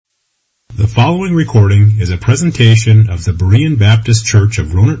The following recording is a presentation of the Berean Baptist Church of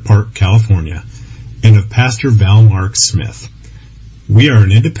Rohnert Park, California, and of Pastor Val Mark Smith. We are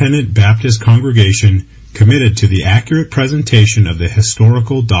an independent Baptist congregation committed to the accurate presentation of the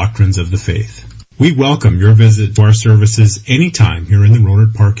historical doctrines of the faith. We welcome your visit to our services anytime here in the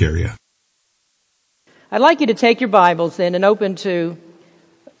Rohnert Park area. I'd like you to take your Bibles then and open to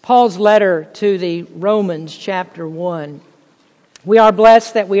Paul's letter to the Romans chapter 1. We are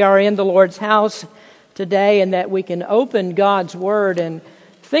blessed that we are in the Lord's house today and that we can open God's Word and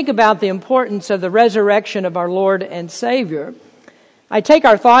think about the importance of the resurrection of our Lord and Savior. I take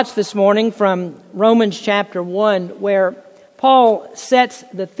our thoughts this morning from Romans chapter 1, where Paul sets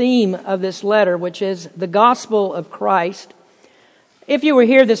the theme of this letter, which is the gospel of Christ. If you were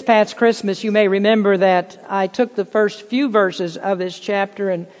here this past Christmas, you may remember that I took the first few verses of this chapter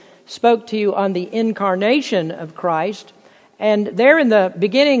and spoke to you on the incarnation of Christ. And there in the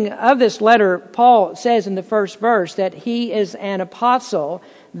beginning of this letter, Paul says in the first verse that he is an apostle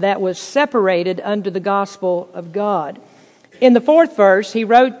that was separated unto the gospel of God. In the fourth verse, he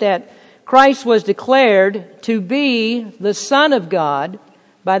wrote that Christ was declared to be the Son of God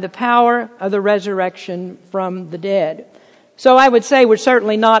by the power of the resurrection from the dead. So I would say we're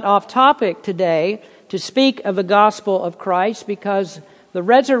certainly not off topic today to speak of the gospel of Christ, because the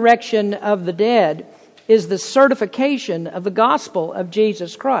resurrection of the dead is the certification of the gospel of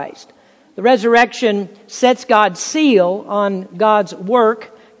Jesus Christ. The resurrection sets God's seal on God's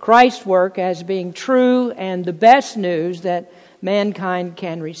work, Christ's work, as being true and the best news that mankind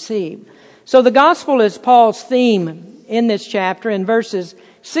can receive. So the gospel is Paul's theme in this chapter. In verses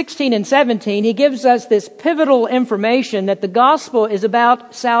 16 and 17, he gives us this pivotal information that the gospel is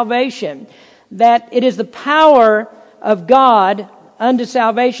about salvation, that it is the power of God unto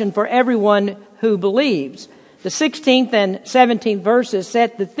salvation for everyone who believes. The 16th and 17th verses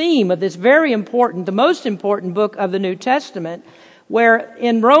set the theme of this very important, the most important book of the New Testament, where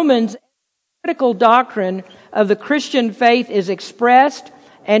in Romans, critical doctrine of the Christian faith is expressed,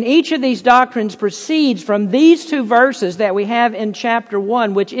 and each of these doctrines proceeds from these two verses that we have in chapter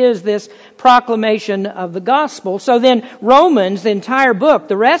 1, which is this proclamation of the gospel. So then Romans, the entire book,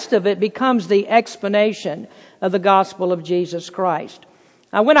 the rest of it becomes the explanation of the gospel of Jesus Christ.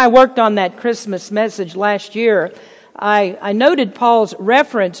 Now, when I worked on that Christmas message last year, I noted Paul's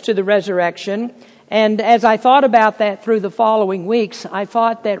reference to the resurrection, and as I thought about that through the following weeks, I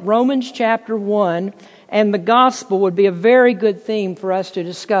thought that Romans chapter 1 and the gospel would be a very good theme for us to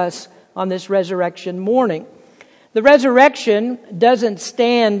discuss on this resurrection morning. The resurrection doesn't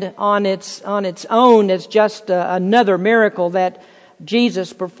stand on its own as just another miracle that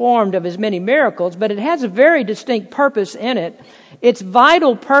Jesus performed of his many miracles, but it has a very distinct purpose in it. Its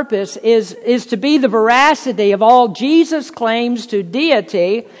vital purpose is to be the veracity of all Jesus' claims to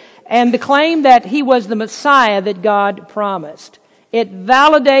deity and the claim that he was the Messiah that God promised. It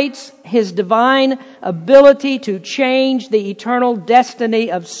validates his divine ability to change the eternal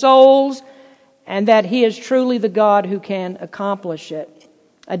destiny of souls, and that he is truly the God who can accomplish it.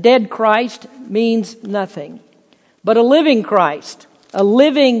 A dead Christ means nothing, but a living Christ, a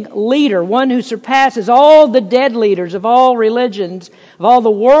living leader, one who surpasses all the dead leaders of all religions, of all the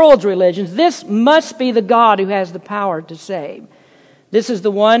world's religions. This must be the God who has the power to save. This is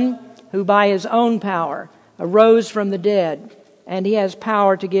the one who by his own power arose from the dead, and he has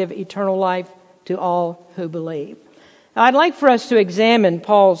power to give eternal life to all who believe. Now, I'd like for us to examine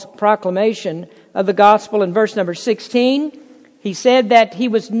Paul's proclamation of the gospel in verse number 16. He said that he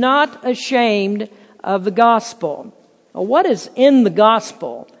was not ashamed of the gospel. Well, what is in the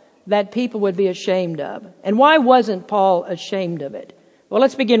gospel that people would be ashamed of? And why wasn't Paul ashamed of it? Well,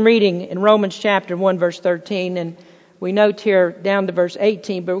 let's begin reading in Romans chapter 1, verse 13. And we note here down to verse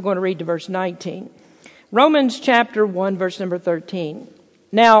 18, but we're going to read to verse 19. Romans chapter 1, verse number 13.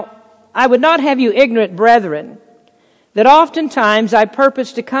 Now, I would not have you ignorant, brethren, that oftentimes I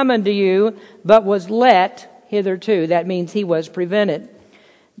purposed to come unto you, but was let hitherto. That means he was prevented.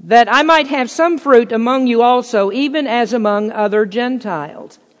 That I might have some fruit among you also, even as among other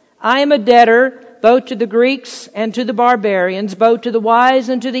Gentiles. I am a debtor both to the Greeks and to the barbarians, both to the wise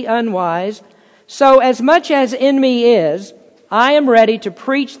and to the unwise. So as much as in me is, I am ready to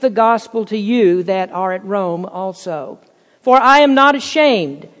preach the gospel to you that are at Rome also. For I am not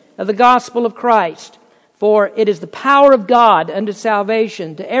ashamed of the gospel of Christ, for it is the power of God unto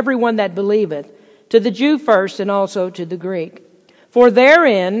salvation to everyone that believeth, to the Jew first and also to the Greek. For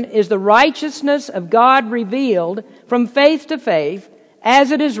therein is the righteousness of God revealed from faith to faith,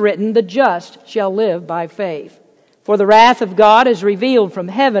 as it is written, the just shall live by faith. For the wrath of God is revealed from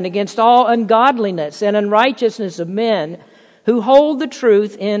heaven against all ungodliness and unrighteousness of men, who hold the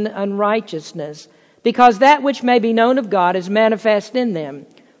truth in unrighteousness, because that which may be known of God is manifest in them,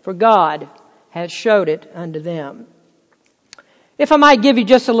 for God has showed it unto them. If I might give you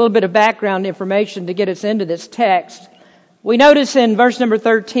just a little bit of background information to get us into this text, we notice in verse number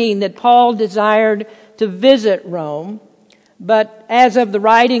 13 that Paul desired to visit Rome, but as of the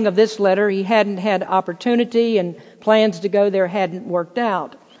writing of this letter, he hadn't had opportunity and plans to go there hadn't worked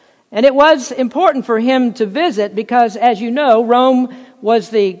out. And it was important for him to visit because, as you know, Rome was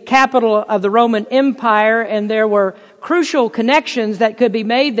the capital of the Roman Empire, and there were crucial connections that could be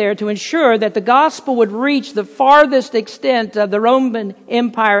made there to ensure that the gospel would reach the farthest extent of the Roman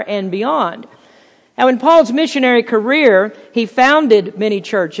Empire and beyond. Now, in Paul's missionary career, he founded many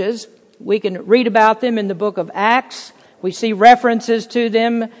churches. We can read about them in the book of Acts. We see references to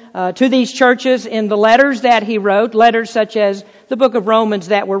them, to these churches in the letters that he wrote, letters such as the book of Romans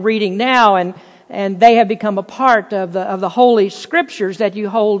that we're reading now, and they have become a part of the Holy Scriptures that you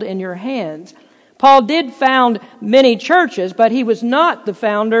hold in your hands. Paul did found many churches, but he was not the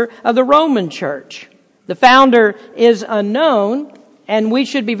founder of the Roman church. The founder is unknown, and we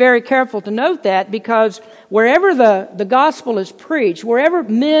should be very careful to note that, because wherever the gospel is preached, wherever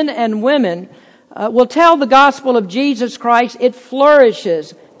men and women will tell the gospel of Jesus Christ, it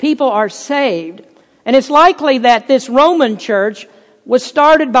flourishes. People are saved. And it's likely that this Roman church was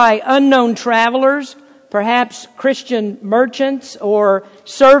started by unknown travelers, perhaps Christian merchants or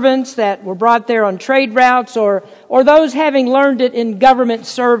servants that were brought there on trade routes, or those having learned it in government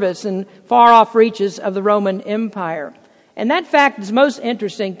service in far-off reaches of the Roman Empire. And that fact is most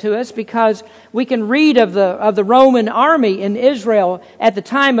interesting to us because we can read of the Roman army in Israel at the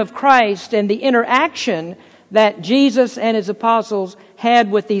time of Christ and the interaction that Jesus and his apostles had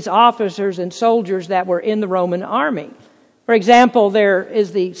with these officers and soldiers that were in the Roman army. For example, there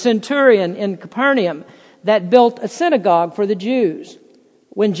is the centurion in Capernaum that built a synagogue for the Jews.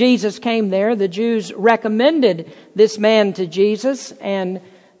 When Jesus came there, the Jews recommended this man to Jesus, and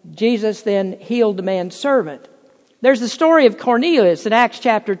Jesus then healed the man's servant. There's the story of Cornelius in Acts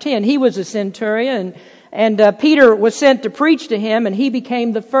chapter 10. He was a centurion, and Peter was sent to preach to him, and he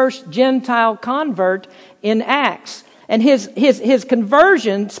became the first Gentile convert in Acts. And his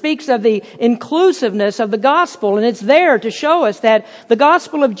conversion speaks of the inclusiveness of the gospel, and it's there to show us that the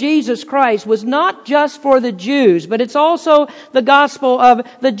gospel of Jesus Christ was not just for the Jews, but it's also the gospel of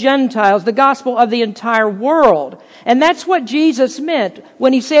the Gentiles, the gospel of the entire world. And that's what Jesus meant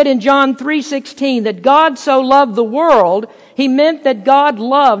when he said in John 3:16 that God so loved the world. He meant that God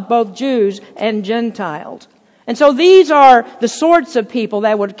loved both Jews and Gentiles. And so these are the sorts of people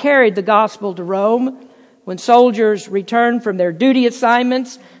that would carry the gospel to Rome. When soldiers returned from their duty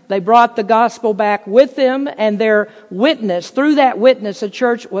assignments, they brought the gospel back with them, and their witness, through that witness, a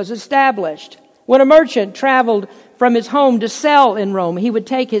church was established. When a merchant traveled from his home to sell in Rome, he would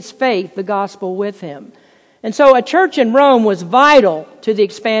take his faith, the gospel, with him. And so a church in Rome was vital to the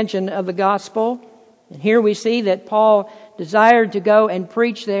expansion of the gospel. And here we see that Paul desired to go and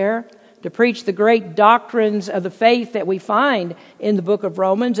preach there, to preach the great doctrines of the faith that we find in the book of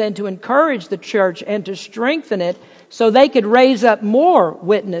Romans, and to encourage the church and to strengthen it so they could raise up more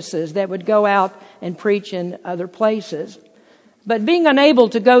witnesses that would go out and preach in other places. But being unable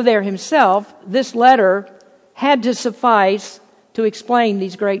to go there himself, this letter had to suffice to explain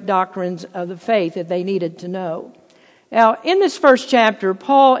these great doctrines of the faith that they needed to know. Now, in this first chapter,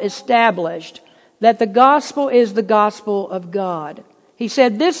 Paul established that the gospel is the gospel of God. He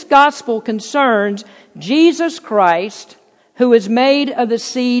said this gospel concerns Jesus Christ, who is made of the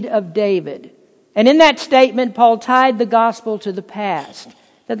seed of David. And in that statement, Paul tied the gospel to the past.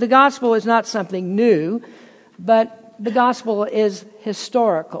 That the gospel is not something new, but the gospel is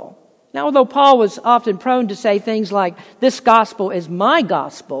historical. Now, although Paul was often prone to say things like, this gospel is my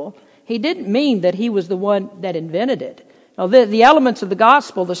gospel, he didn't mean that he was the one that invented it. Now, the elements of the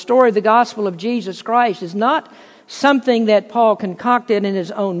gospel, the story of the gospel of Jesus Christ, is not something that Paul concocted in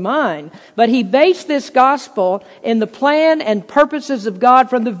his own mind, but he based this gospel in the plan and purposes of God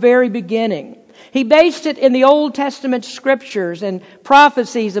from the very beginning. He based it in the Old Testament scriptures and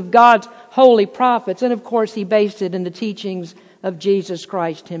prophecies of God's holy prophets, and of course he based it in the teachings of Jesus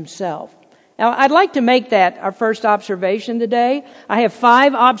Christ himself. Now, I'd like to make that our first observation today. I have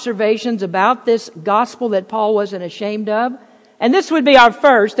 5 observations about this gospel that Paul wasn't ashamed of. And this would be our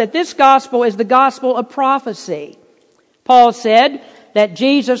first, that this gospel is the gospel of prophecy. Paul said that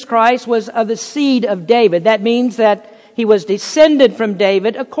Jesus Christ was of the seed of David. That means that he was descended from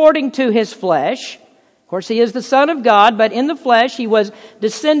David according to his flesh. Of course, he is the Son of God, but in the flesh he was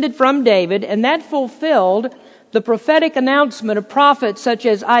descended from David, and that fulfilled the prophetic announcement of prophets such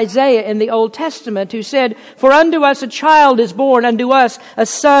as Isaiah in the Old Testament, who said, "For unto us a child is born, unto us a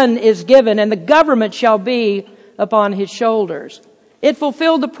son is given, and the government shall be upon his shoulders." It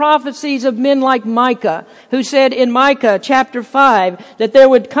fulfilled the prophecies of men like Micah, who said in Micah chapter 5 that there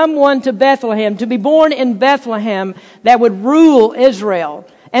would come one to Bethlehem, to be born in Bethlehem, that would rule Israel.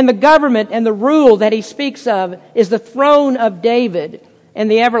 And the government and the rule that he speaks of is the throne of David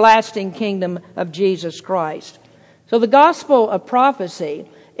and the everlasting kingdom of Jesus Christ. So the gospel of prophecy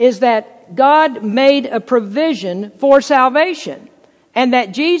is that God made a provision for salvation, and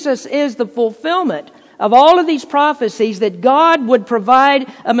that Jesus is the fulfillment of all of these prophecies, that God would provide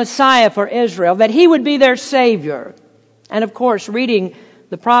a Messiah for Israel, that He would be their Savior. And of course, reading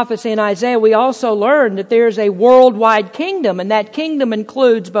the prophecy in Isaiah, we also learn that there's a worldwide kingdom, and that kingdom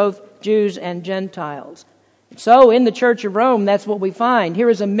includes both Jews and Gentiles. So in the Church of Rome, that's what we find. Here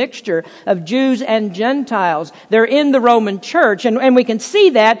is a mixture of Jews and Gentiles. They're in the Roman Church, and we can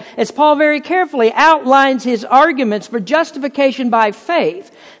see that as Paul very carefully outlines his arguments for justification by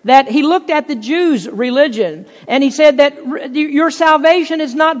faith. That he looked at the Jews' religion, and he said that your salvation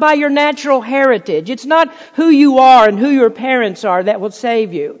is not by your natural heritage. It's not who you are and who your parents are that will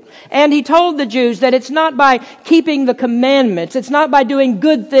save you. And he told the Jews that it's not by keeping the commandments, it's not by doing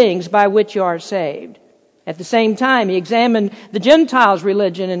good things by which you are saved. At the same time, he examined the Gentiles'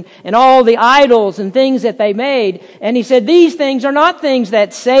 religion and all the idols and things that they made. And he said, these things are not things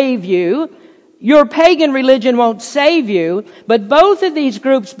that save you. Your pagan religion won't save you. But both of these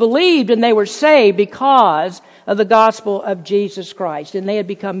groups believed, and they were saved because of the gospel of Jesus Christ. And they had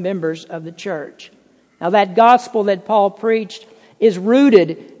become members of the church. Now that gospel that Paul preached is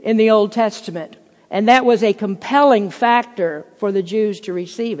rooted in the Old Testament. And that was a compelling factor for the Jews to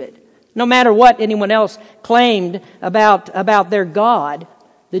receive it. No matter what anyone else claimed about their God,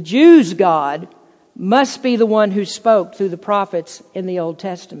 the Jews' God must be the one who spoke through the prophets in the Old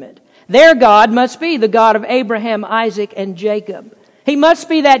Testament. Their God must be the God of Abraham, Isaac, and Jacob. He must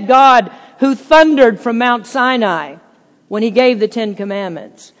be that God who thundered from Mount Sinai when He gave the Ten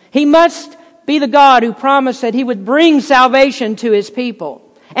Commandments. He must be the God who promised that He would bring salvation to His people.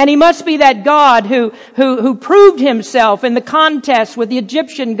 And He must be that God who proved Himself in the contest with the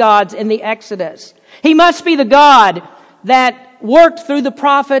Egyptian gods in the Exodus. He must be the God that worked through the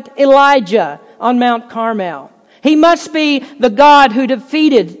prophet Elijah on Mount Carmel. He must be the God who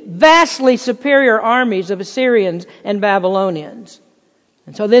defeated vastly superior armies of Assyrians and Babylonians.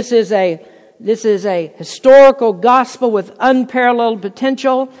 And so this is a historical gospel with unparalleled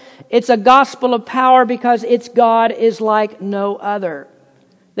potential. It's a gospel of power because its God is like no other.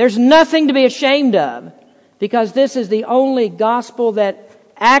 There's nothing to be ashamed of, because this is the only gospel that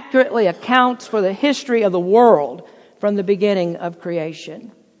accurately accounts for the history of the world from the beginning of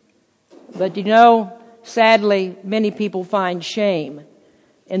creation. But sadly, many people find shame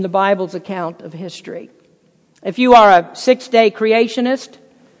in the Bible's account of history. If you are a 6-day creationist,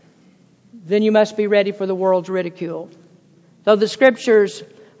 then you must be ready for the world's ridicule. Though the Scriptures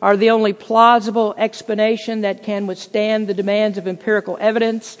are the only plausible explanation that can withstand the demands of empirical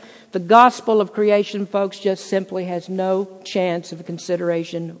evidence, the gospel of creation, folks, just simply has no chance of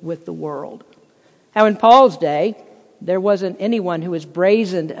consideration with the world. Now, in Paul's day, there wasn't anyone who was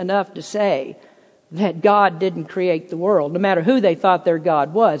brazen enough to say that God didn't create the world. No matter who they thought their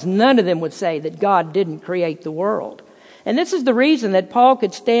God was, none of them would say that God didn't create the world. And this is the reason that Paul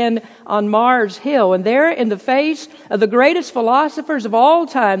could stand on Mars Hill, and there in the face of the greatest philosophers of all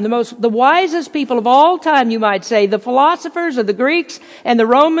time, the wisest people of all time, you might say, the philosophers of the Greeks and the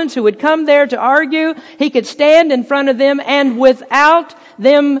Romans who would come there to argue, he could stand in front of them, and without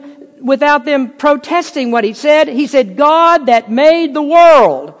them protesting what he said, God that made the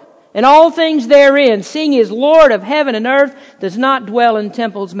world and all things therein, seeing He is Lord of heaven and earth, does not dwell in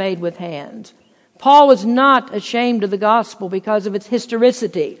temples made with hands. Paul was not ashamed of the gospel because of its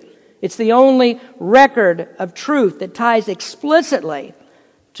historicity. It's the only record of truth that ties explicitly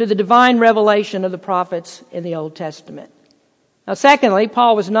to the divine revelation of the prophets in the Old Testament. Now, secondly,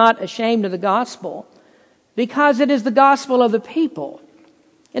 Paul was not ashamed of the gospel because it is the gospel of the people.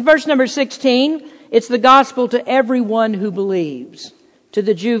 In verse number 16, it's the gospel to everyone who believes, to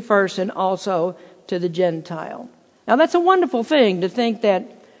the Jew first and also to the Gentile. Now, that's a wonderful thing to think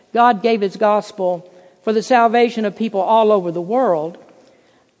that God gave His gospel for the salvation of people all over the world.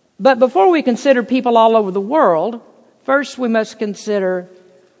 But before we consider people all over the world, first we must consider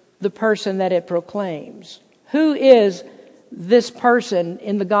the person that it proclaims. Who is this person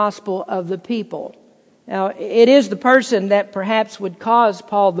in the gospel of the people? Now, it is the person that perhaps would cause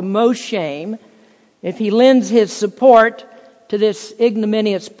Paul the most shame if he lends his support to this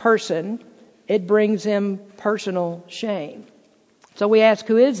ignominious person it brings him personal shame. So we ask,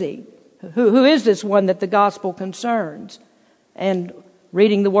 who is he? Who is this one that the gospel concerns? And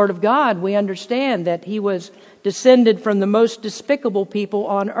reading the Word of God, we understand that he was descended from the most despicable people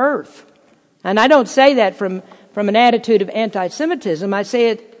on earth. And I don't say that from an attitude of anti-Semitism. I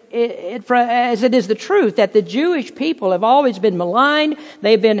say it as it is the truth, that the Jewish people have always been maligned.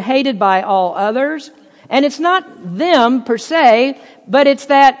 They've been hated by all others. And it's not them per se, but it's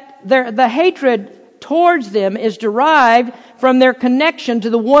that the hatred towards them is derived from their connection to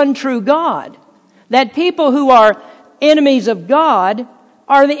the one true God. That people who are enemies of God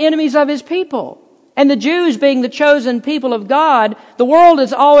are the enemies of His people. And the Jews being the chosen people of God, the world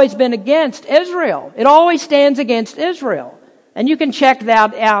has always been against Israel. It always stands against Israel. And you can check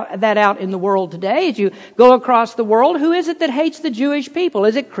that out in the world today. As you go across the world, who is it that hates the Jewish people?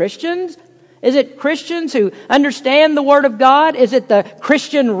 Is it Christians? Is it Christians who understand the Word of God? Is it the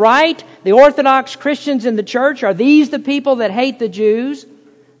Christian right? The Orthodox Christians in the church? Are these the people that hate the Jews?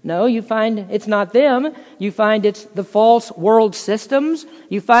 No, you find it's not them. You find it's the false world systems.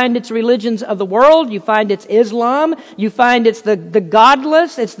 You find it's religions of the world. You find it's Islam. You find it's the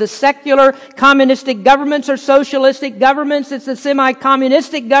godless. It's the secular communistic governments or socialistic governments. It's the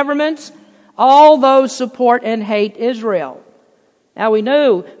semi-communistic governments. All those support and hate Israel. Now we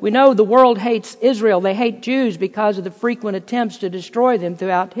know the world hates Israel. They hate Jews because of the frequent attempts to destroy them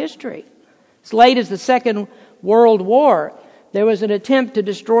throughout history. As late as the Second World War, there was an attempt to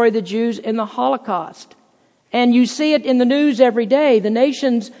destroy the Jews in the Holocaust. And you see it in the news every day. The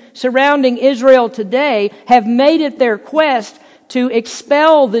nations surrounding Israel today have made it their quest to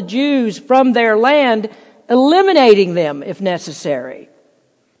expel the Jews from their land, eliminating them if necessary.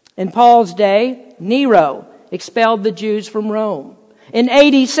 In Paul's day, Nero expelled the Jews from Rome. In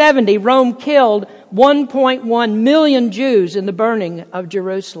AD 70, Rome killed 1.1 million Jews in the burning of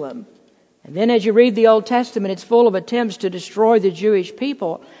Jerusalem. And then as you read the Old Testament, it's full of attempts to destroy the Jewish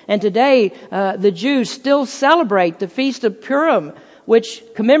people. And today, the Jews still celebrate the Feast of Purim, which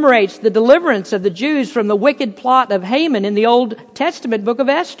commemorates the deliverance of the Jews from the wicked plot of Haman in the Old Testament book of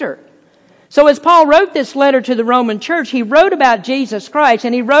Esther. So as Paul wrote this letter to the Roman church, he wrote about Jesus Christ,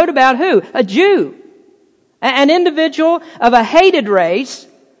 and he wrote about who? A Jew. An individual of a hated race.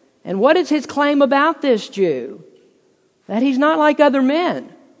 And what is his claim about this Jew? That he's not like other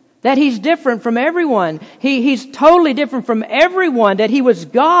men. That he's different from everyone. He's totally different from everyone. That he was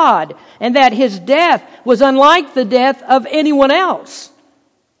God. And that his death was unlike the death of anyone else.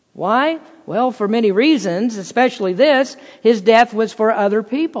 Why? Well, for many reasons, especially this. His death was for other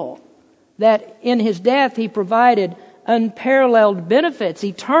people. That in his death he provided unparalleled benefits,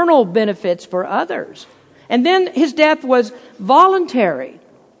 eternal benefits for others. And then his death was voluntary.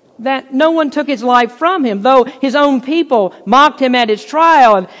 That no one took his life from him, though his own people mocked him at his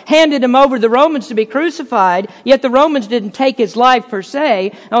trial and handed him over to the Romans to be crucified, yet the Romans didn't take his life per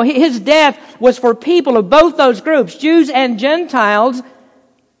se. No, his death was for people of both those groups, Jews and Gentiles,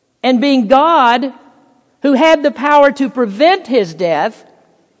 and being God, who had the power to prevent his death,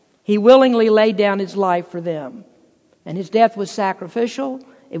 he willingly laid down his life for them. And his death was sacrificial,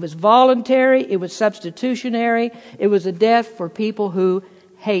 it was voluntary, it was substitutionary, it was a death for people who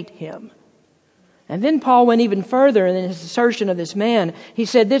hate him. And then Paul went even further in his assertion of this man. He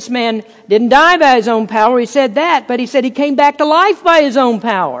said this man didn't die by his own power. He said that, but he said he came back to life by his own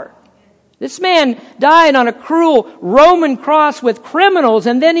power. This man died on a cruel Roman cross with criminals,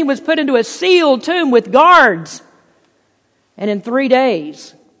 and then he was put into a sealed tomb with guards. And in 3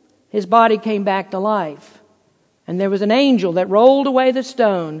 days, his body came back to life. And there was an angel that rolled away the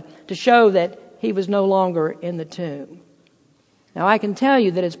stone to show that he was no longer in the tomb. Now I can tell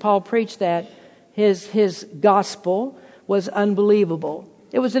you that as Paul preached that, his gospel was unbelievable.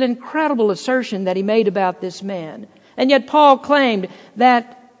 It was an incredible assertion that he made about this man. And yet Paul claimed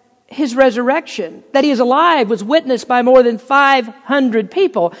that his resurrection, that he is alive, was witnessed by more than 500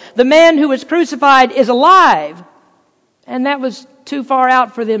 people. The man who was crucified is alive. And that was too far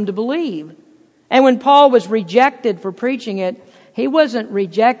out for them to believe. And when Paul was rejected for preaching it, he wasn't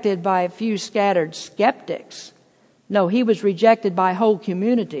rejected by a few scattered skeptics. No, he was rejected by whole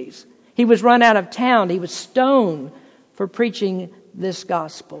communities. He was run out of town. He was stoned for preaching this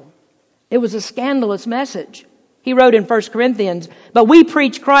gospel. It was a scandalous message. He wrote in 1 Corinthians, "But we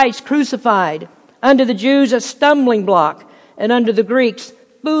preach Christ crucified, unto the Jews a stumbling block, and unto the Greeks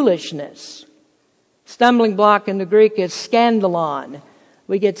foolishness." Stumbling block in the Greek is scandalon.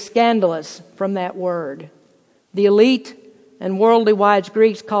 We get scandalous from that word. The elite and worldly wise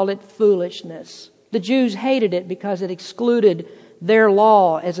Greeks called it foolishness. The Jews hated it because it excluded their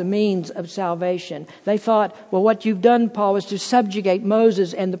law as a means of salvation. They thought, well, what you've done, Paul, is to subjugate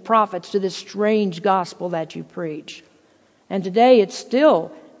Moses and the prophets to this strange gospel that you preach. And today it's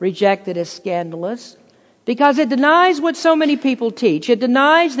still rejected as scandalous because it denies what so many people teach. It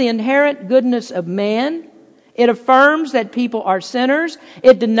denies the inherent goodness of man. It affirms that people are sinners.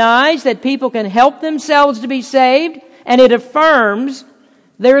 It denies that people can help themselves to be saved. And it affirms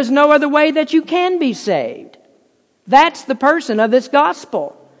there is no other way that you can be saved. That's the person of this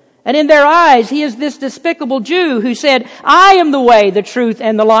gospel. And in their eyes, he is this despicable Jew who said, I am the way, the truth,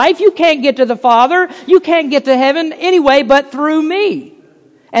 and the life. You can't get to the Father. You can't get to heaven anyway but through me.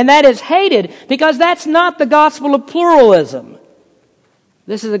 And that is hated because that's not the gospel of pluralism.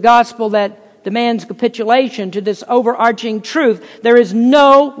 This is a gospel that demands capitulation to this overarching truth. There is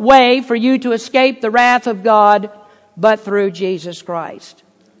no way for you to escape the wrath of God but through Jesus Christ.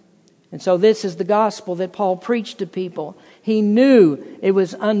 And so this is the gospel that Paul preached to people. He knew it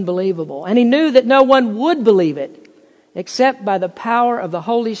was unbelievable. And he knew that no one would believe it except by the power of the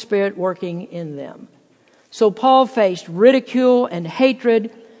Holy Spirit working in them. So Paul faced ridicule and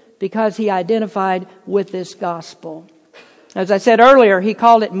hatred because he identified with this gospel. As I said earlier, he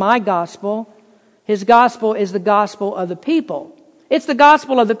called it my gospel. His gospel is the gospel of the people. It's the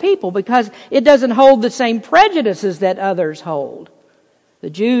gospel of the people because it doesn't hold the same prejudices that others hold. The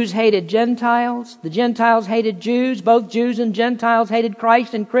Jews hated Gentiles. The Gentiles hated Jews. Both Jews and Gentiles hated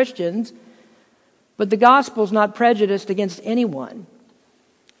Christ and Christians. But the gospel's not prejudiced against anyone.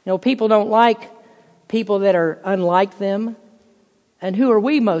 You know, people don't like people that are unlike them. And who are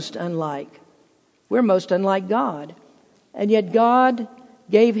we most unlike? We're most unlike God. And yet God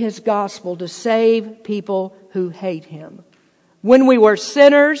gave His gospel to save people who hate Him. When we were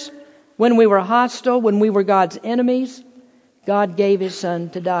sinners, when we were hostile, when we were God's enemies, God gave His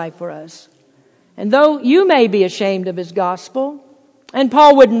Son to die for us. And though you may be ashamed of His gospel, and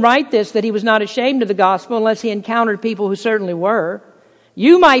Paul wouldn't write this that he was not ashamed of the gospel unless he encountered people who certainly were.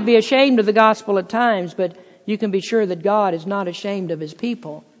 You might be ashamed of the gospel at times, but you can be sure that God is not ashamed of His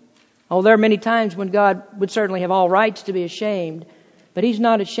people. Oh, there are many times when God would certainly have all rights to be ashamed, but He's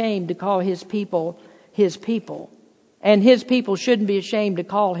not ashamed to call His people His people. And His people shouldn't be ashamed to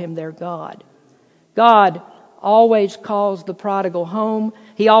call Him their God. God always calls the prodigal home.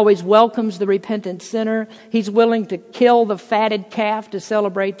 He always welcomes the repentant sinner. He's willing to kill the fatted calf to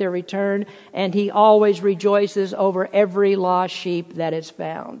celebrate their return. And He always rejoices over every lost sheep that is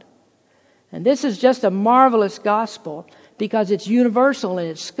found. And this is just a marvelous gospel because it's universal in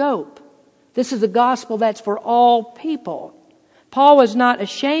its scope. This is a gospel that's for all people. Paul was not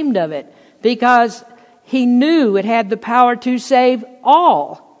ashamed of it because he knew it had the power to save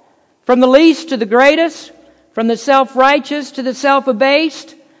all. From the least to the greatest, from the self-righteous to the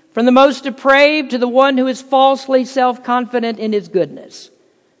self-abased, from the most depraved to the one who is falsely self-confident in his goodness.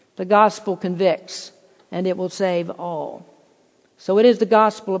 The gospel convicts, and it will save all. So it is the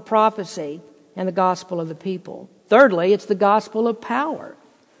gospel of prophecy and the gospel of the people. Thirdly, it's the gospel of power.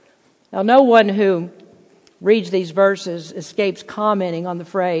 Now, no one who reads these verses escapes commenting on the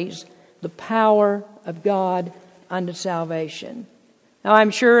phrase, the power of God unto salvation. Now,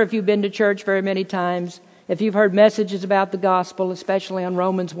 I'm sure if you've been to church very many times, if you've heard messages about the gospel, especially on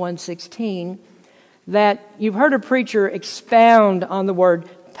Romans 1:16, that you've heard a preacher expound on the word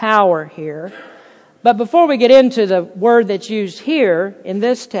power here. But before we get into the word that's used here in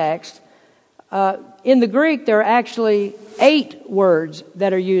this text, in the Greek there are actually 8 words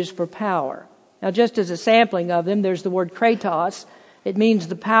that are used for power. Now, just as a sampling of them, there's the word kratos. It means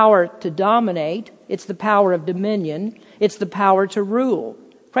the power to dominate. It's the power of dominion. It's the power to rule.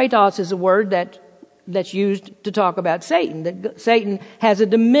 Kratos is a word that's used to talk about Satan. That Satan has a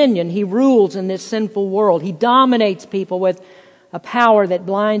dominion. He rules in this sinful world. He dominates people with a power that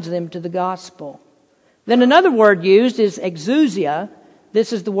blinds them to the gospel. Then another word used is exousia.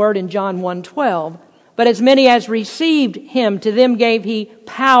 This is the word in John 1:12. But as many as received Him, to them gave He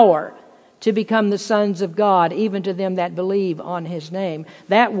power to become the sons of God, even to them that believe on His name.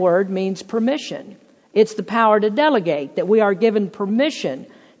 That word means permission. It's the power to delegate, that we are given permission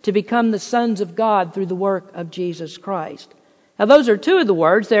to become the sons of God through the work of Jesus Christ. Now, those are 2 of the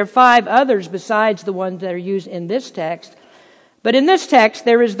words. There are 5 others besides the ones that are used in this text. But in this text,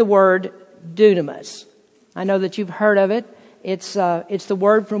 there is the word dunamis. I know that you've heard of it. It's the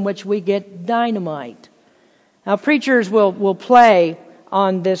word from which we get dynamite. Now, preachers will play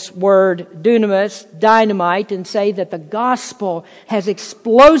on this word dunamis, dynamite, and say that the gospel has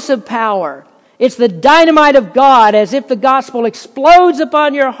explosive power. It's the dynamite of God, as if the gospel explodes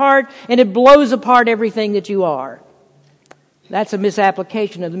upon your heart and it blows apart everything that you are. That's a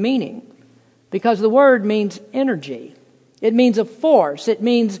misapplication of the meaning, because the word means energy. It means a force. It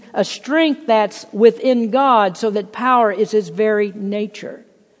means a strength that's within God, so that power is His very nature.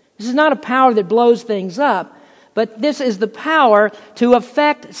 This is not a power that blows things up, but this is the power to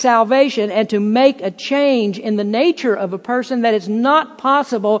effect salvation and to make a change in the nature of a person that is not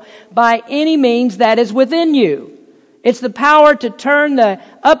possible by any means that is within you. It's the power to turn the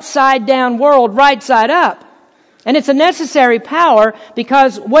upside down world right side up. And it's a necessary power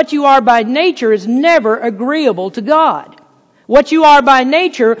because what you are by nature is never agreeable to God. What you are by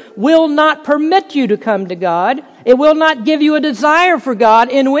nature will not permit you to come to God. It will not give you a desire for God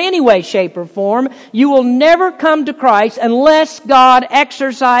in any way, shape, or form. You will never come to Christ unless God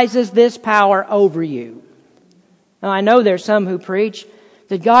exercises this power over you. Now, I know there's some who preach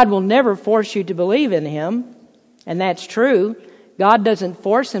that God will never force you to believe in Him. And that's true. God doesn't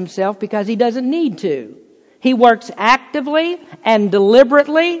force Himself because He doesn't need to. He works actively and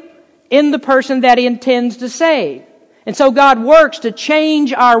deliberately in the person that He intends to save. And so God works to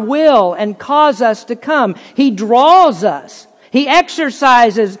change our will and cause us to come. He draws us. He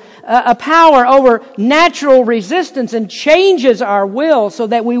exercises a power over natural resistance and changes our will so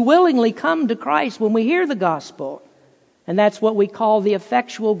that we willingly come to Christ when we hear the gospel. And that's what we call the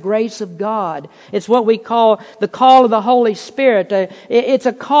effectual grace of God. It's what we call the call of the Holy Spirit. It's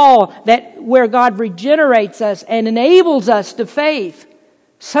a call where God regenerates us and enables us to faith.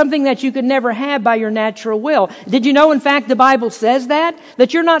 Something that you could never have by your natural will. Did you know, in fact, the Bible says that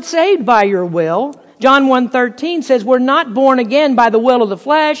you're not saved by your will? John 1:13 says we're not born again by the will of the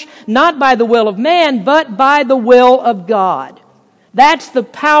flesh, not by the will of man, but by the will of God. That's the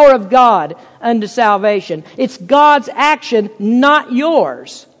power of God unto salvation. It's God's action, not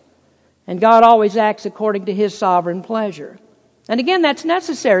yours. And God always acts according to His sovereign pleasure. And again, that's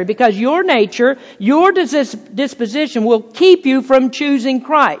necessary because your nature, your disposition will keep you from choosing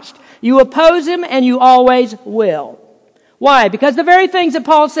Christ. You oppose Him and you always will. Why? Because the very things that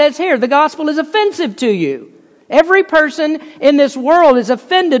Paul says here, the gospel is offensive to you. Every person in this world is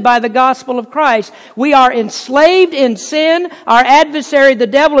offended by the gospel of Christ. We are enslaved in sin. Our adversary, the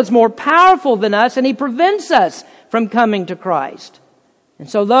devil, is more powerful than us, and he prevents us from coming to Christ. And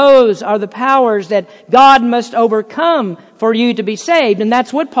so those are the powers that God must overcome for you to be saved. And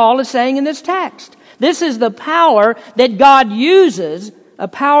that's what Paul is saying in this text. This is the power that God uses, a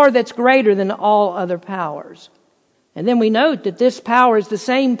power that's greater than all other powers. And then we note that this power is the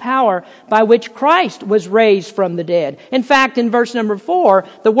same power by which Christ was raised from the dead. In fact, in verse number 4,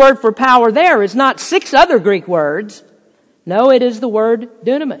 the word for power there is not 6 other Greek words. No, it is the word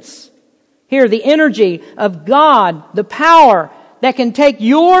dunamis. Here, the energy of God, the power that can take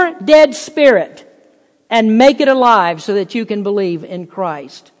your dead spirit and make it alive so that you can believe in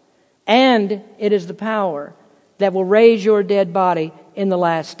Christ. And it is the power that will raise your dead body in the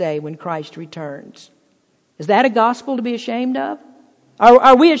last day when Christ returns. Is that a gospel to be ashamed of?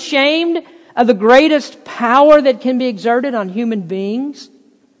 Are we ashamed of the greatest power that can be exerted on human beings?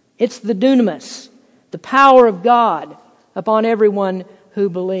 It's the dunamis, the power of God upon everyone who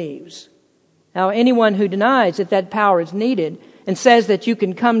believes. Now, anyone who denies that power is needed and says that you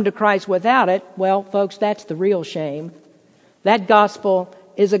can come to Christ without it, well, folks, that's the real shame. That gospel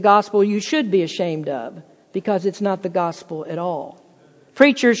is a gospel you should be ashamed of because it's not the gospel at all.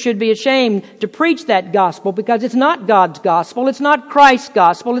 Preachers should be ashamed to preach that gospel because it's not God's gospel, it's not Christ's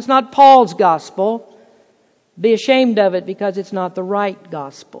gospel, it's not Paul's gospel. Be ashamed of it because it's not the right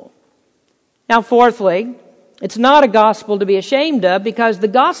gospel. Now, fourthly, it's not a gospel to be ashamed of because the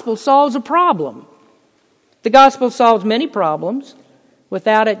gospel solves a problem. The gospel solves many problems.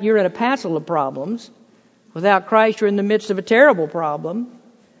 Without it, you're in a passel of problems. Without Christ, you're in the midst of a terrible problem.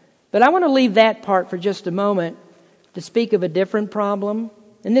 But I want to leave that part for just a moment to speak of a different problem.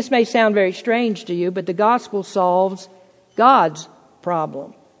 And this may sound very strange to you, but the gospel solves God's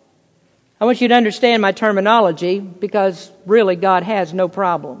problem. I want you to understand my terminology because really God has no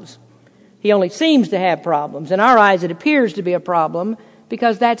problems. He only seems to have problems. In our eyes, it appears to be a problem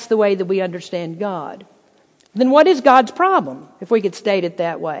because that's the way that we understand God. Then what is God's problem, if we could state it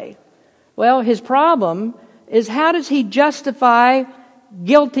that way? Well, His problem is how does He justify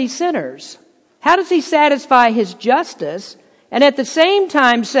guilty sinners? How does He satisfy His justice and at the same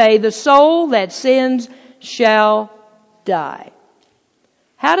time say the soul that sins shall die?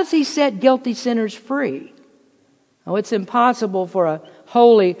 How does He set guilty sinners free? Oh, it's impossible for a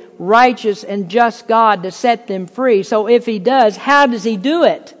holy, righteous, and just God to set them free. So if He does, how does He do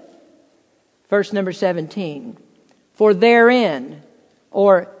it? Verse number 17. For therein,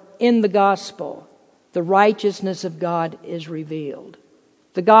 or in the gospel, the righteousness of God is revealed.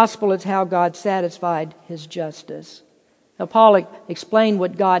 The gospel is how God satisfied His justice. Now, Paul explained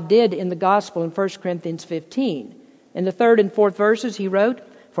what God did in the gospel in 1 Corinthians 15. In the 3rd and 4th verses he wrote,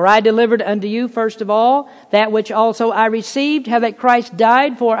 "For I delivered unto you first of all that which also I received, how that Christ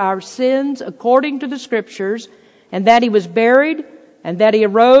died for our sins according to the Scriptures, and that he was buried, and that he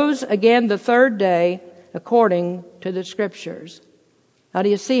arose again the 3rd day according to the Scriptures." Now do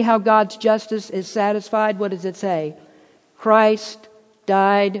you see how God's justice is satisfied? What does it say? Christ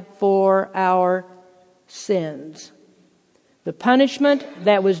died for our sins. The punishment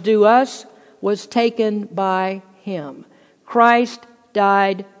that was due us was taken by him. Christ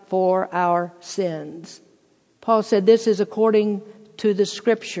died for our sins. Paul said this is according to the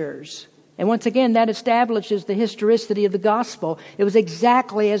Scriptures. And once again, that establishes the historicity of the gospel. It was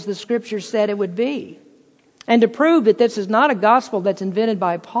exactly as the Scriptures said it would be. And to prove that this is not a gospel that's invented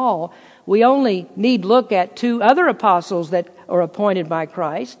by Paul, we only need look at 2 other apostles that are appointed by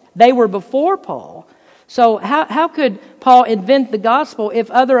Christ. They were before Paul. So how could Paul invent the gospel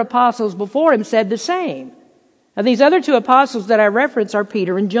if other apostles before him said the same? Now, these other 2 apostles that I reference are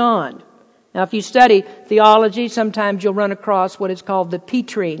Peter and John. Now, if you study theology, sometimes you'll run across what is called the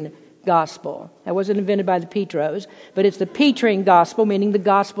Petrine gospel. That wasn't invented by the Petros, but it's the Petrine gospel, meaning the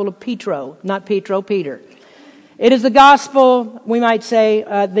gospel of Petro, not Petro, Peter. It is the gospel, we might say,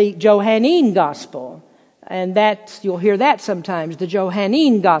 the Johannine gospel. And you'll hear that sometimes, the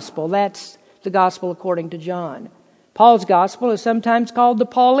Johannine gospel. That's the gospel according to John. Paul's gospel is sometimes called the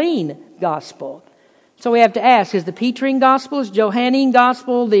Pauline gospel. So we have to ask, is the Petrine gospel, is Johannine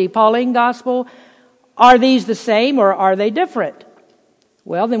gospel, the Pauline gospel, are these the same or are they different?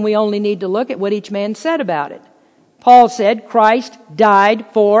 Well, then we only need to look at what each man said about it. Paul said, Christ died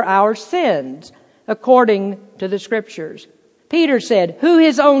for our sins, according to the Scriptures. Peter said, who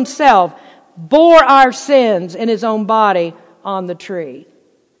his own self bore our sins in his own body on the tree.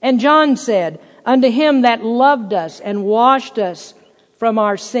 And John said, unto him that loved us and washed us from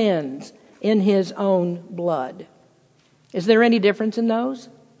our sins in his own blood. Is there any difference in those?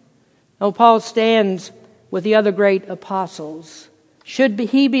 Oh, Paul stands with the other great apostles. Should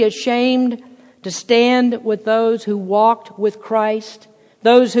he be ashamed to stand with those who walked with Christ,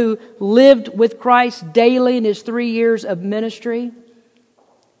 those who lived with Christ daily in his 3 years of ministry?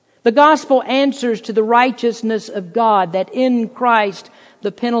 The gospel answers to the righteousness of God, that in Christ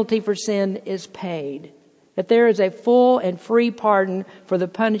the penalty for sin is paid, that there is a full and free pardon for the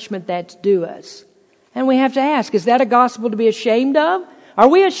punishment that's due us. And we have to ask, is that a gospel to be ashamed of? Are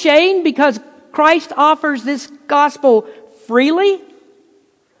we ashamed because Christ offers this gospel freely?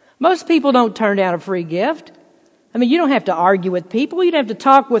 Most people don't turn down a free gift. I mean, you don't have to argue with people. You don't have to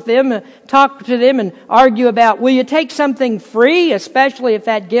talk to them and argue about, will you take something free, especially if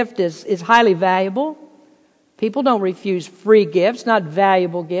that gift is highly valuable? People don't refuse free gifts, not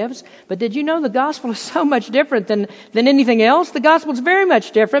valuable gifts. But did you know the gospel is so much different than anything else? The gospel is very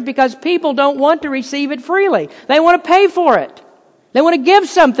much different because people don't want to receive it freely. They want to pay for it. They want to give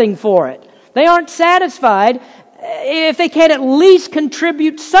something for it. They aren't satisfied if they can't at least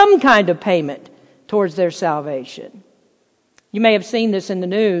contribute some kind of payment towards their salvation. You may have seen this in the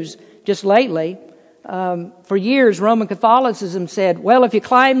news just lately. For years, Roman Catholicism said, well, if you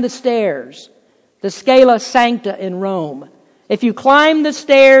climb the stairs, the Scala Sancta in Rome, if you climb the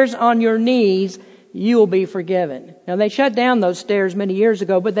stairs on your knees, you will be forgiven. Now, they shut down those stairs many years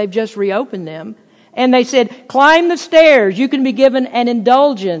ago, but they've just reopened them. And they said, climb the stairs. You can be given an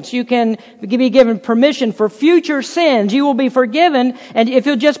indulgence. You can be given permission for future sins. You will be forgiven, and if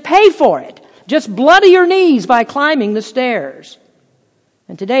you'll just pay for it. Just bloody your knees by climbing the stairs.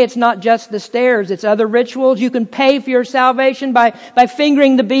 And today it's not just the stairs, it's other rituals. You can pay for your salvation by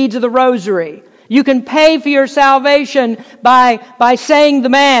fingering the beads of the rosary. You can pay for your salvation by saying the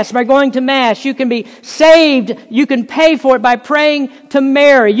Mass, by going to Mass. You can be saved. You can pay for it by praying to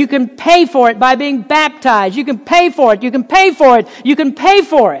Mary. You can pay for it by being baptized. You can pay for it. You can pay for it. You can pay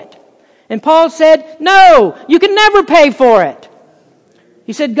for it. And Paul said, no, you can never pay for it.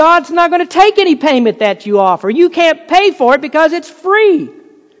 He said, God's not going to take any payment that you offer. You can't pay for it because it's free.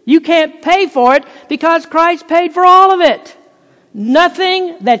 You can't pay for it because Christ paid for all of it.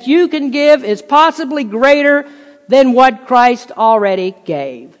 Nothing that you can give is possibly greater than what Christ already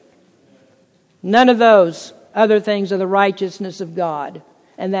gave. None of those other things are the righteousness of God,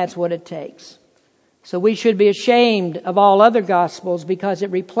 and that's what it takes. So we should be ashamed of all other gospels because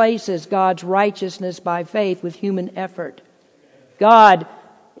it replaces God's righteousness by faith with human effort. God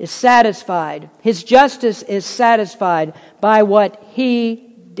is satisfied. His justice is satisfied by what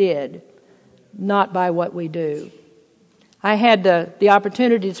He did, not by what we do. I had the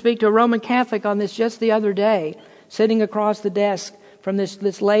opportunity to speak to a Roman Catholic on this just the other day, sitting across the desk from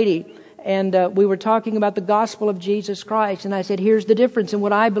this lady, and we were talking about the gospel of Jesus Christ, and I said, here's the difference in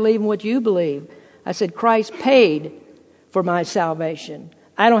what I believe and what you believe. I said, Christ paid for my salvation.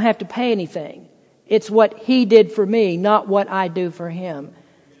 I don't have to pay anything. It's what He did for me, not what I do for Him.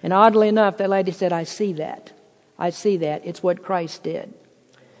 And oddly enough, that lady said, I see that. I see that. It's what Christ did.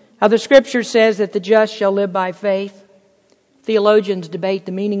 Now the Scripture says that the just shall live by faith. Theologians debate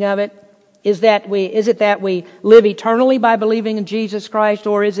the meaning of it. Is it that we live eternally by believing in Jesus Christ,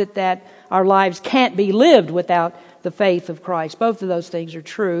 or is it that our lives can't be lived without the faith of Christ? Both of those things are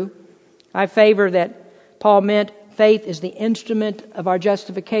true. I favor that Paul meant faith is the instrument of our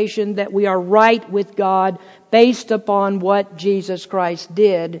justification, that we are right with God based upon what Jesus Christ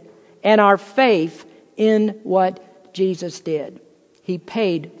did and our faith in what Jesus did. He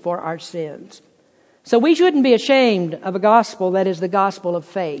paid for our sins. So we shouldn't be ashamed of a gospel that is the gospel of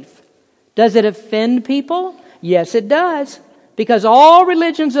faith. Does it offend people? Yes, it does. Because all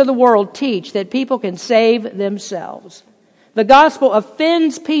religions of the world teach that people can save themselves. The gospel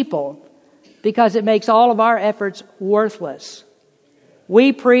offends people because it makes all of our efforts worthless.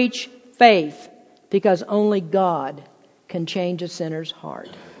 We preach faith because only God can change a sinner's heart.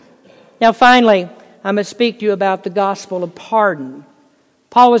 Now finally, I must speak to you about the gospel of pardon.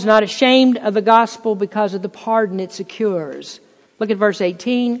 Paul was not ashamed of the gospel because of the pardon it secures. Look at verse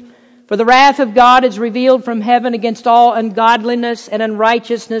 18. For the wrath of God is revealed from heaven against all ungodliness and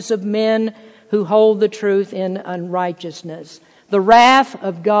unrighteousness of men who hold the truth in unrighteousness. The wrath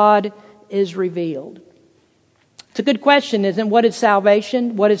of God is revealed. It's a good question, isn't it? What is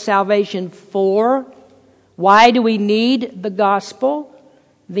salvation? What is salvation for? Why do we need the gospel?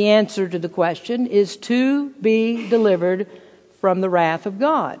 The answer to the question is to be delivered from the wrath of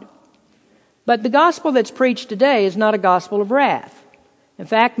God. But the gospel that's preached today is not a gospel of wrath. In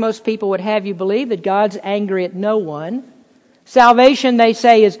fact, most people would have you believe that God's angry at no one. Salvation, they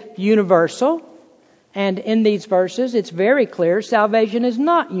say, is universal. And in these verses, it's very clear salvation is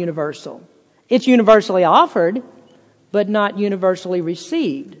not universal. It's universally offered, but not universally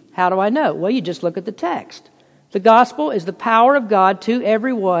received. How do I know? Well, you just look at the text. The gospel is the power of God to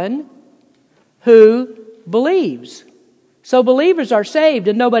everyone who believes. So believers are saved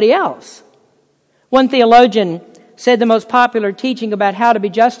and nobody else. One theologian said the most popular teaching about how to be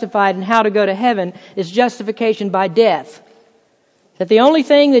justified and how to go to heaven is justification by death. That the only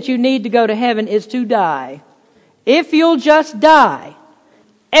thing that you need to go to heaven is to die. If you'll just die,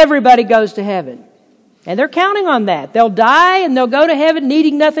 everybody goes to heaven. And they're counting on that. They'll die and they'll go to heaven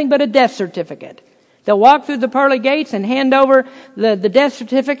needing nothing but a death certificate. They'll walk through the pearly gates and hand over the death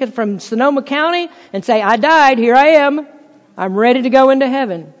certificate from Sonoma County and say, I died, here I am. I'm ready to go into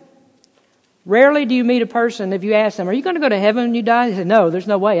heaven. Rarely do you meet a person, if you ask them, are you going to go to heaven when you die? They say, no, there's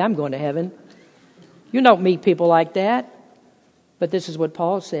no way I'm going to heaven. You don't meet people like that. But this is what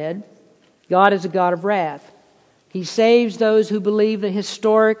Paul said. God is a God of wrath. He saves those who believe the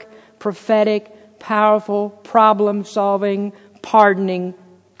historic, prophetic, powerful, problem-solving, pardoning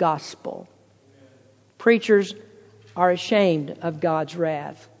gospel. Preachers are ashamed of God's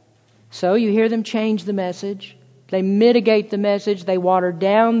wrath. So you hear them change the message. They mitigate the message. They water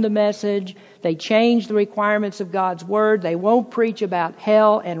down the message. They change the requirements of God's Word. They won't preach about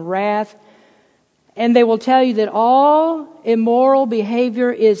hell and wrath. And they will tell you that all immoral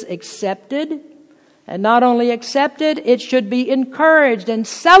behavior is accepted. And not only accepted, it should be encouraged and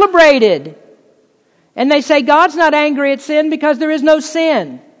celebrated. And they say God's not angry at sin because there is no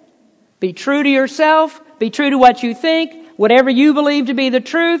sin. Be true to yourself. Be true to what you think. Whatever you believe to be the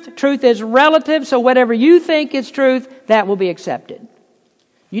truth, truth is relative, so whatever you think is truth, that will be accepted.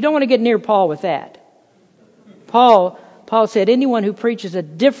 You don't want to get near Paul with that. Paul said anyone who preaches a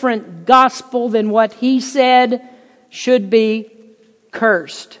different gospel than what he said should be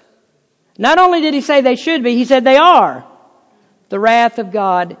cursed. Not only did he say they should be, he said they are. The wrath of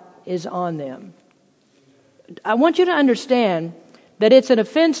God is on them. I want you to understand that it's an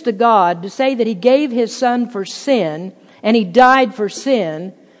offense to God to say that He gave His Son for sin and He died for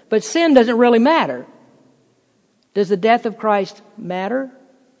sin, but sin doesn't really matter. Does the death of Christ matter?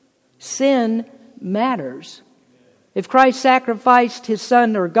 Sin matters. If Christ sacrificed His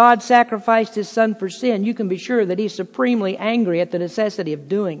Son, or God sacrificed His Son for sin, you can be sure that He's supremely angry at the necessity of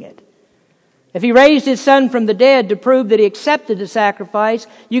doing it. If He raised His Son from the dead to prove that He accepted the sacrifice,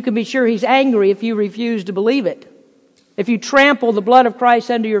 you can be sure He's angry if you refuse to believe it. If you trample the blood of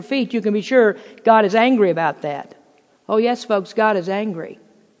Christ under your feet, you can be sure God is angry about that. Oh yes, folks, God is angry.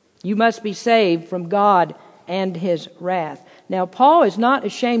 You must be saved from God and His wrath. Now, Paul is not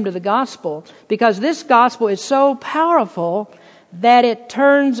ashamed of the gospel because this gospel is so powerful that it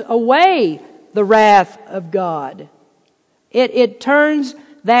turns away the wrath of God. It turns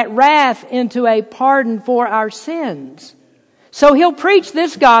that wrath into a pardon for our sins. So he'll preach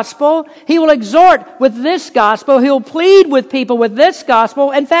this gospel. He will exhort with this gospel. He'll plead with people with this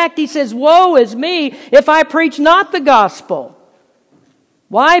gospel. In fact, he says, woe is me if I preach not the gospel.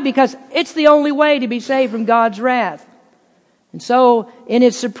 Why? Because it's the only way to be saved from God's wrath. And so, in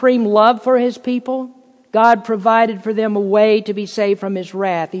His supreme love for His people, God provided for them a way to be saved from His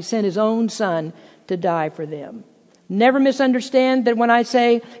wrath. He sent His own Son to die for them. Never misunderstand that when I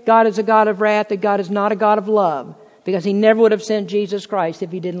say God is a God of wrath, that God is not a God of love. Because He never would have sent Jesus Christ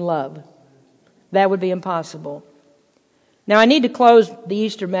if He didn't love. That would be impossible. Now I need to close the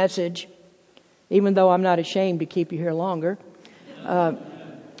Easter message, even though I'm not ashamed to keep you here longer.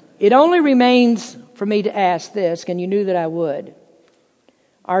 It only remains for me to ask this, and you knew that I would.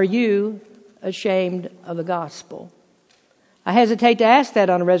 Are you ashamed of the gospel? I hesitate to ask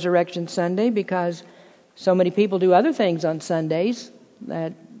that on Resurrection Sunday because so many people do other things on Sundays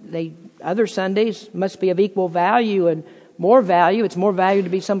that other Sundays must be of equal value and more value. It's more value to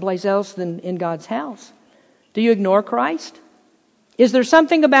be someplace else than in God's house. Do you ignore Christ? Is there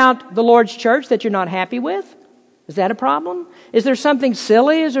something about the Lord's church that you're not happy with? Is that a problem? Is there something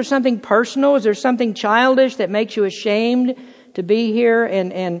silly? Is there something personal? Is there something childish that makes you ashamed to be here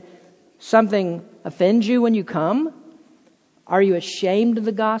and something offends you when you come? Are you ashamed of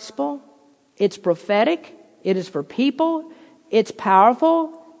the gospel? It's prophetic. It is for people. It's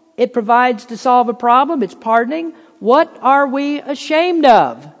powerful. It provides to solve a problem. It's pardoning. What are we ashamed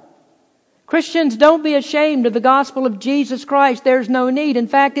of? Christians, don't be ashamed of the gospel of Jesus Christ. There's no need. In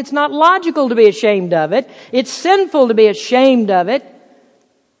fact, it's not logical to be ashamed of it. It's sinful to be ashamed of it.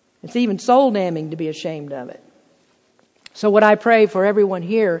 It's even soul damning to be ashamed of it. So what I pray for everyone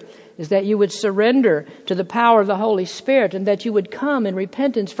here is that you would surrender to the power of the Holy Spirit and that you would come in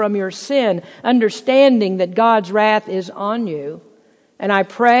repentance from your sin, understanding that God's wrath is on you. And I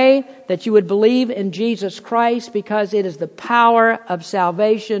pray that you would believe in Jesus Christ because it is the power of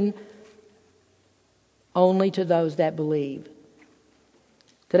salvation only to those that believe.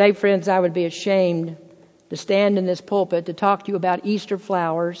 Today, friends, I would be ashamed to stand in this pulpit to talk to you about Easter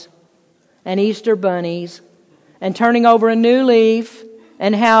flowers and Easter bunnies and turning over a new leaf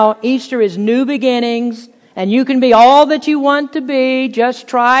and how Easter is new beginnings and you can be all that you want to be. Just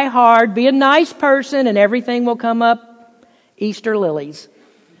try hard, be a nice person, and everything will come up Easter lilies.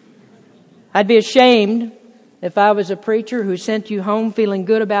 I'd be ashamed if I was a preacher who sent you home feeling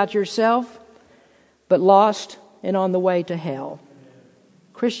good about yourself, but lost and on the way to hell.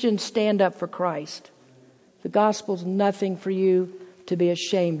 Christians, stand up for Christ. The gospel's nothing for you to be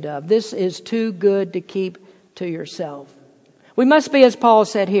ashamed of. This is too good to keep to yourself. We must be, as Paul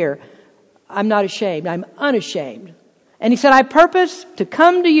said here, I'm not ashamed, I'm unashamed. And he said, I purpose to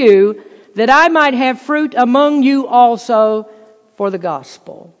come to you that I might have fruit among you also for the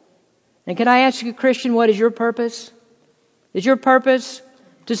gospel. And can I ask you, Christian, what is your purpose? Is your purpose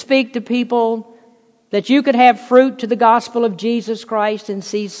to speak to people that you could have fruit to the gospel of Jesus Christ and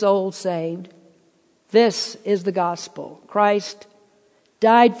see souls saved? This is the gospel. Christ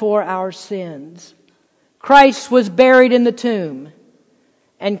died for our sins. Christ was buried in the tomb.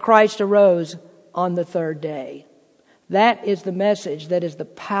 And Christ arose on the third day. That is the message that is the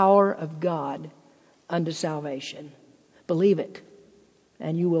power of God unto salvation. Believe it,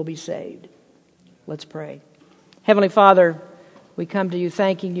 and you will be saved. Let's pray. Heavenly Father, we come to you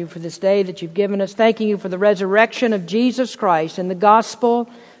thanking you for this day that you've given us, thanking you for the resurrection of Jesus Christ and the gospel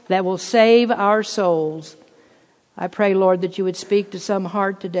that will save our souls. I pray, Lord, that you would speak to some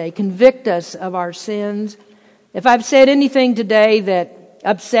heart today. Convict us of our sins. If I've said anything today that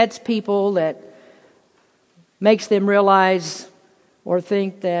upsets people, that makes them realize or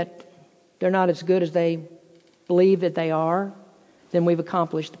think that they're not as good as they believe that they are, then we've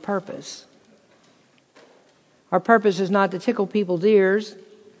accomplished the purpose. Our purpose is not to tickle people's ears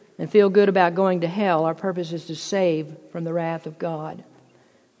and feel good about going to hell. Our purpose is to save from the wrath of God.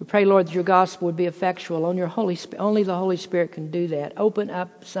 We pray, Lord, that your gospel would be effectual. Only the Holy Spirit can do that. Open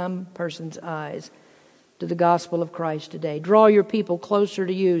up some person's eyes to the gospel of Christ today. Draw your people closer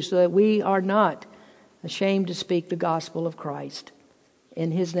to you so that we are not ashamed to speak the gospel of Christ. In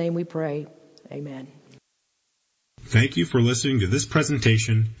His name we pray. Amen. Thank you for listening to this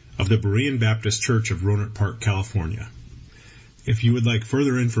presentation of the Berean Baptist Church of Rohnert Park, California. If you would like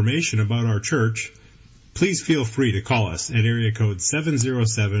further information about our church, please feel free to call us at area code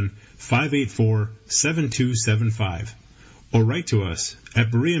 707-584-7275 or write to us at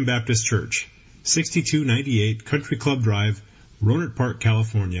Berean Baptist Church, 6298 Country Club Drive, Rohnert Park,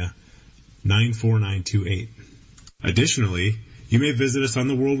 California, 94928. Additionally, you may visit us on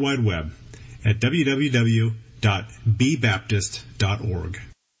the World Wide Web at www.bbaptist.org.